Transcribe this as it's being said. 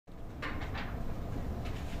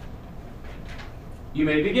You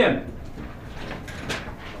may begin.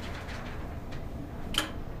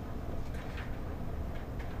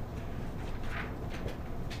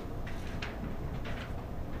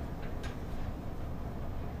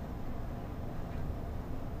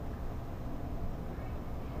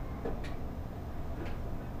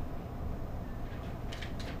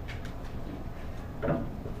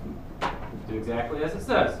 Do exactly as it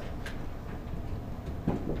says.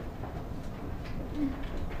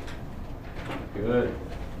 Good.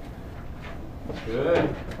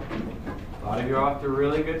 Good. A lot of you are off to a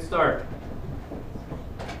really good start.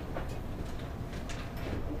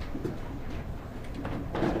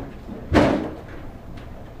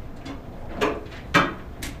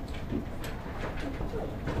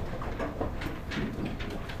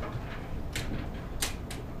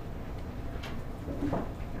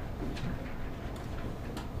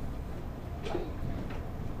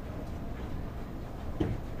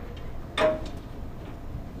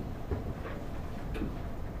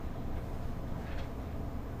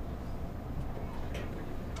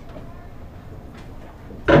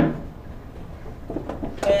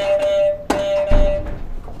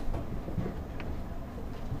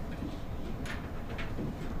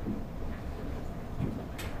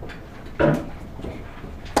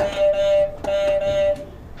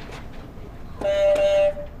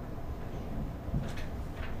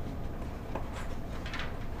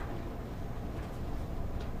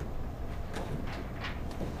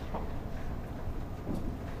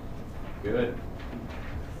 Good.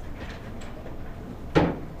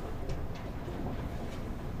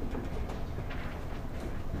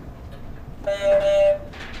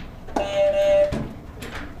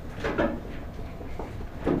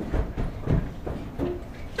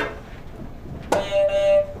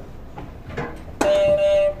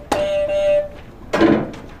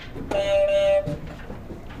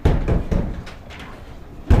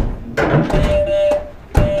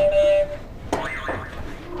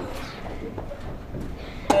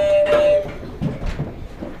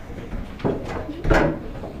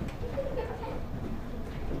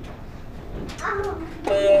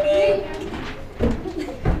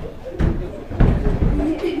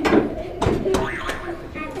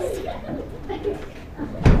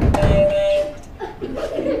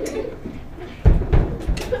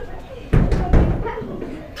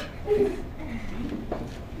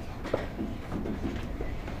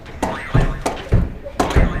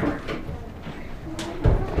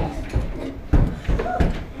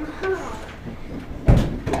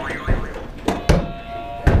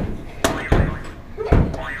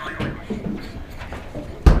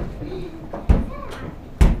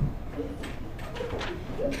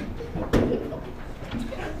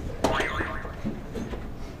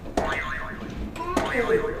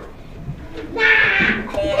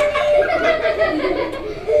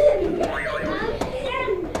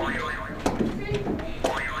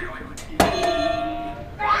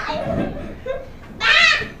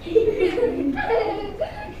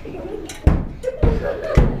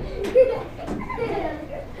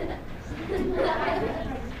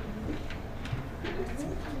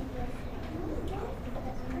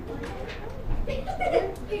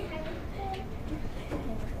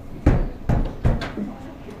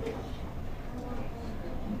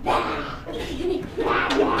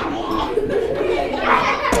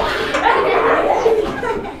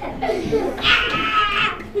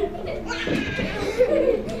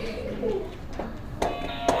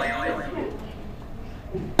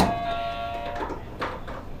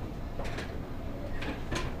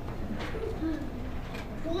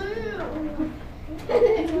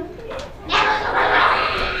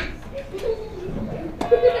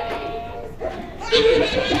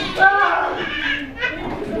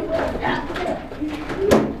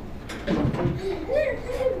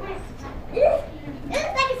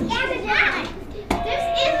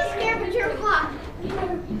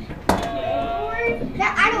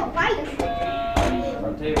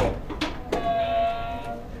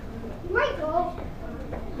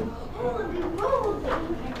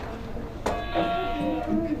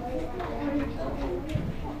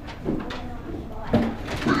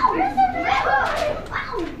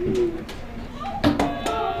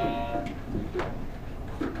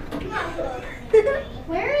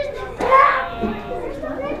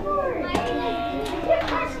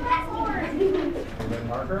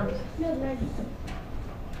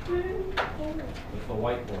 It's the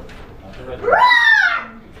whiteboard, not the red board.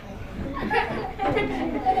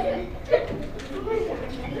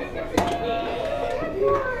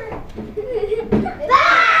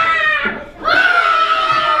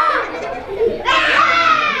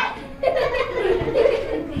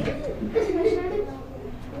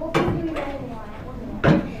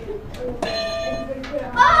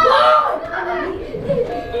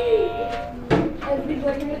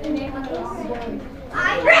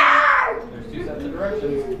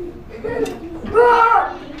 directions.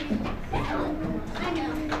 Roar! I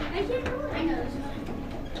know. I can't do it. I know.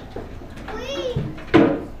 Please.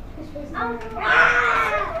 Look on your paper.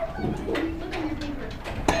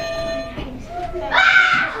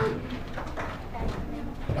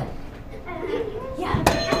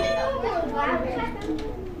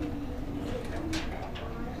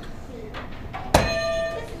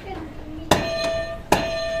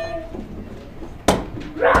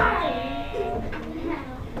 Yeah.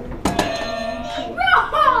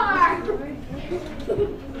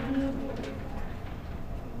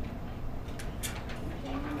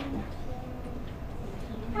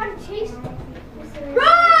 How to chase? Roar!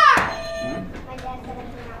 My dad said it.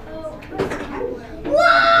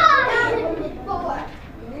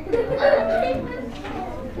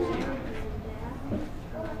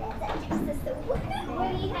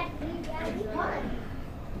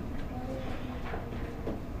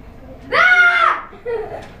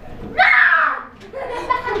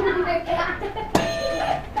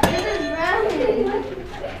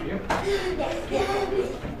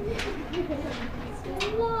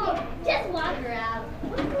 Just walk her out.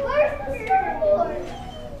 Where's the surfboard?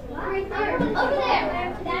 Right there. Over there.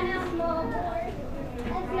 That's not small board.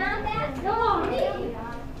 That's not that small.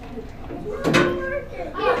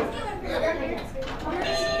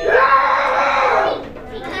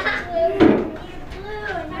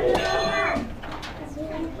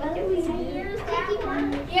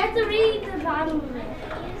 You have to read the bottom of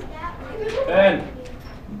it. Ben,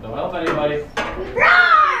 don't help anybody.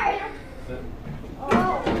 Roar! Sit.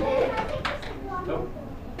 Oh. Nope.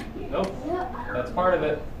 Nope. That's part of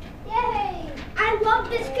it. Yay! I love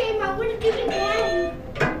this game. I want to do it again.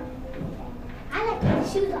 I like to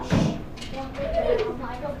shoot off.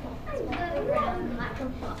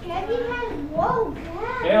 Gabby has whoa,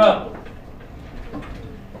 Gabby. Caleb.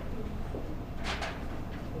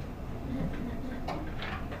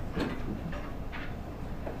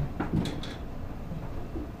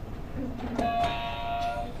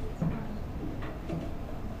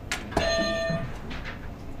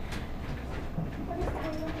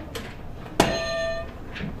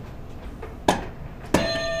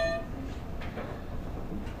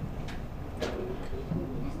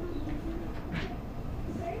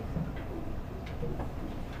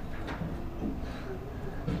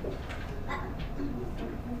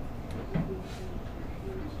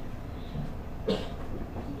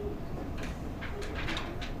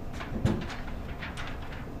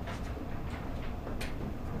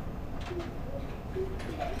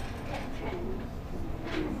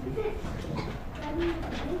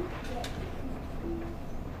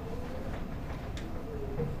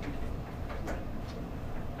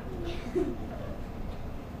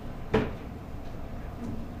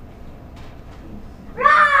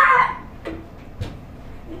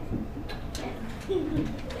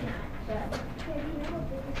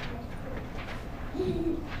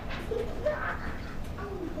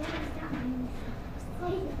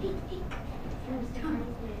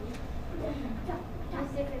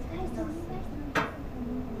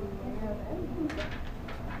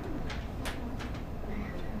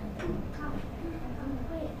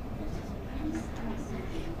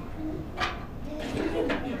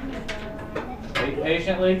 Wait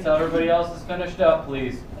patiently till everybody else is finished up,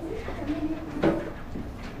 please.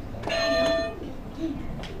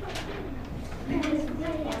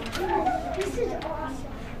 This is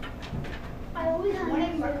awesome. I always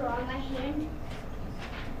wanted marker on my hand.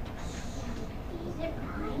 Is it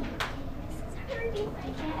mine? This is hurting my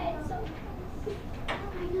head. So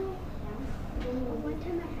I know. One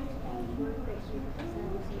time I had to buy more grapes because I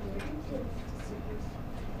was allergic to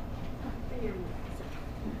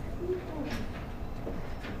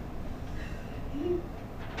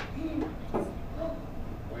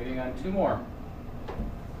Waiting on two more.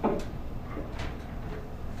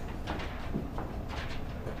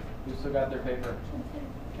 Who's still got their paper?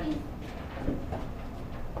 Okay.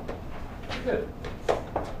 Good.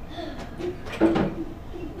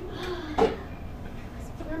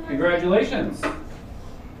 Congratulations.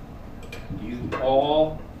 You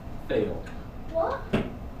all failed. What?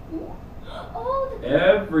 Oh,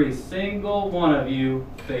 Every single one of you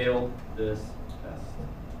failed this test.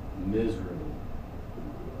 Miserably.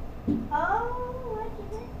 what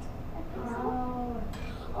is it? Oh.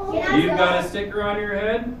 If you've got a sticker on your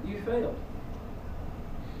head, you failed.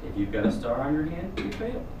 If you've got a star on your hand, you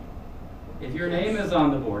failed. If your name is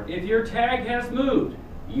on the board, if your tag has moved,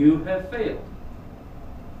 you have failed.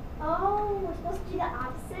 Oh, we're supposed to do the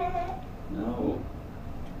opposite. No.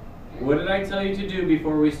 What did I tell you to do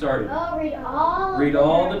before we started? Oh, read all. Read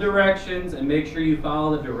all the directions and make sure you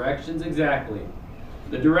follow the directions exactly.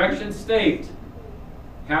 The directions state,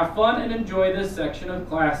 have fun and enjoy this section of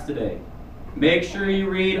class today. Make sure you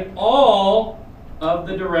read all of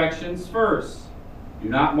the directions first. Do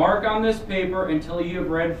not mark on this paper until you have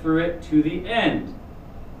read through it to the end.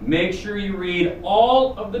 Make sure you read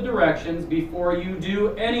all of the directions before you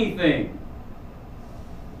do anything.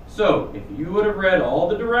 So, if you would have read all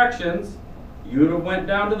the directions, you would have went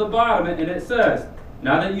down to the bottom and it says,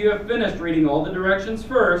 now that you have finished reading all the directions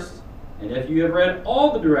first, and if you have read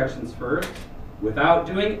all the directions first, without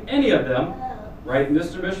doing any of them, write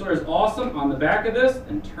Mr. Mishler is awesome on the back of this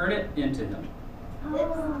and turn it into him.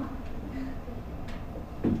 Oh.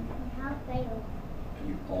 I failed.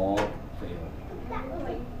 You all failed. That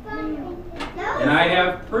was fun. And I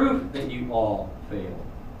have proof that you all failed.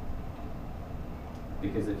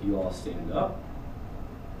 Because if you all stand up,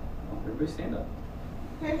 well, everybody stand up.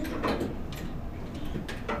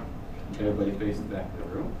 Everybody faces back to the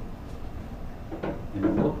room.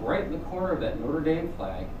 And look right in the corner of that Notre Dame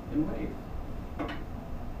flag and wave.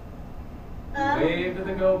 Wave to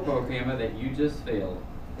the GoPro camera that you just failed.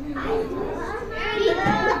 You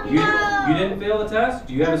didn't fail the test?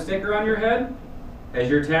 Do you have a sticker on your head? Has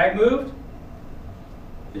your tag moved?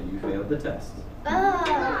 Then you failed the test.